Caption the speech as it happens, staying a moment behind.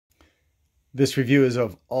This review is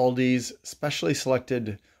of Aldi's specially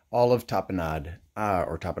selected olive tapenade,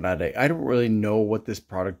 or tapenade. I don't really know what this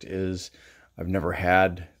product is. I've never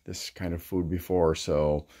had this kind of food before,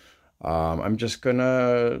 so I'm just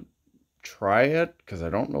gonna try it because I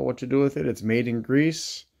don't know what to do with it. It's made in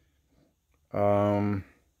Greece. There's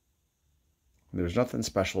nothing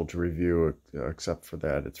special to review except for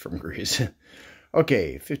that it's from Greece.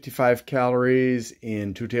 Okay, 55 calories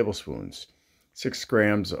in 2 tablespoons. 6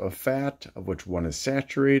 grams of fat, of which 1 is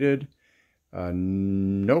saturated.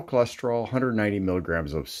 No cholesterol, 190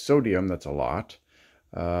 milligrams of sodium, that's a lot.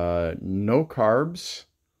 No carbs,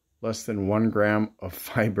 less than 1 gram of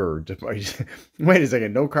fiber. Wait a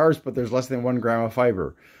second, no carbs, but there's less than 1 gram of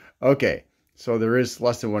fiber. Okay, so there is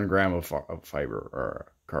less than 1 gram of fiber,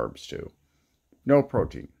 or carbs too. No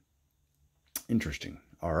protein. Interesting.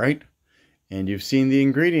 All right. And you've seen the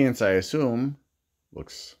ingredients, I assume.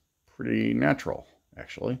 Looks pretty natural,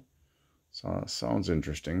 actually. So sounds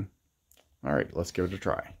interesting. All right, let's give it a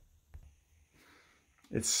try.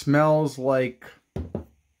 It smells like,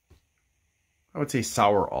 I would say,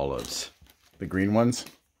 sour olives, the green ones.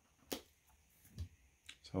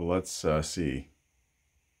 So let's see.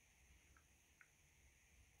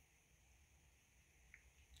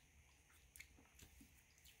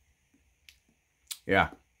 Yeah,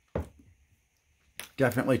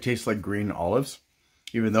 definitely tastes like green olives,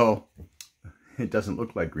 even though it doesn't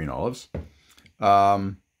look like green olives.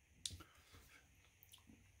 You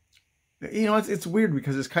know, it's weird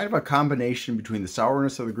because it's kind of a combination between the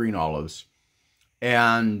sourness of the green olives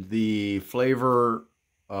and the flavor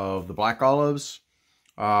of the black olives.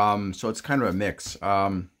 So it's kind of a mix.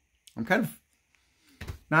 I'm kind of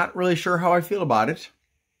not really sure how I feel about it.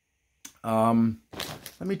 Let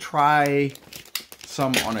me try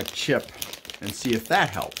some on a chip and see if that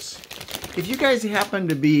helps. If you guys happen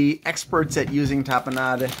to be experts at using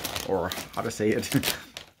tapenade, or how to say it,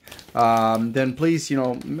 then please,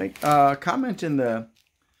 make a comment in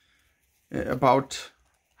about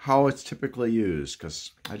how it's typically used,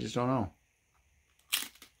 because I just don't know.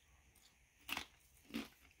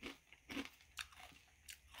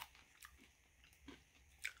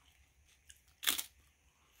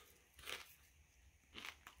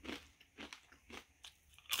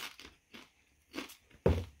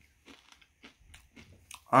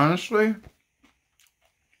 Honestly,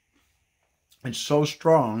 it's so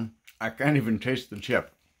strong, I can't even taste the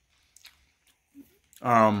chip.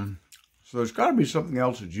 So there's got to be something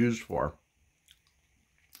else it's used for,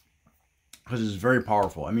 because it's very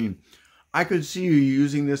powerful. I mean, I could see you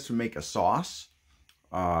using this to make a sauce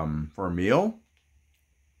for a meal.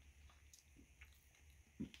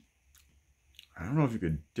 I don't know if you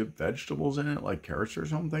could dip vegetables in it, like carrots or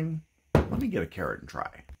something. Let me get a carrot and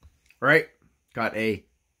try. Right, got a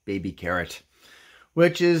baby carrot,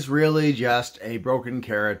 which is really just a broken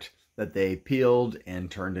carrot that they peeled and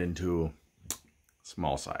turned into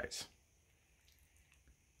small size,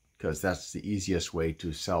 because that's the easiest way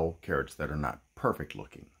to sell carrots that are not perfect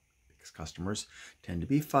looking, because customers tend to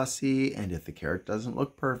be fussy, and if the carrot doesn't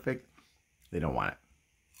look perfect, they don't want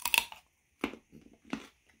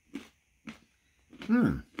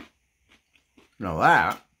it. Now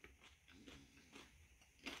that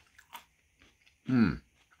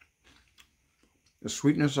the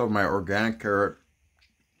sweetness of my organic carrot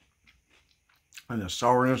and the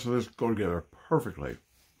sourness of this go together perfectly.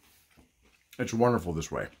 It's wonderful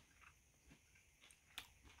this way.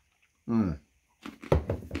 I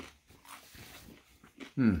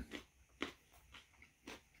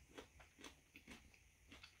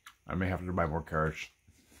may have to buy more carrots.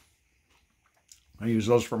 I use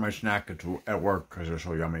those for my snack at work because they're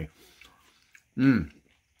so yummy.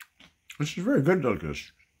 This is very good,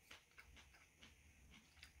 delicious.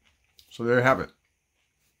 So there you have it.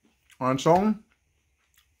 On its own,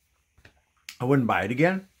 I wouldn't buy it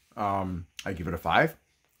again. I give it a 5.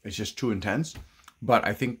 It's just too intense. But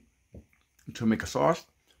I think to make a sauce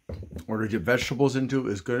or to dip vegetables into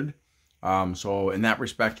is good. So in that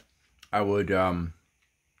respect, I would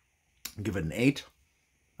give it an 8.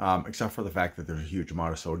 Except for the fact that there's a huge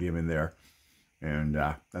amount of sodium in there. And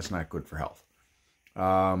that's not good for health.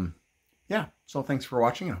 Yeah, so thanks for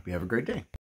watching. I hope you have a great day.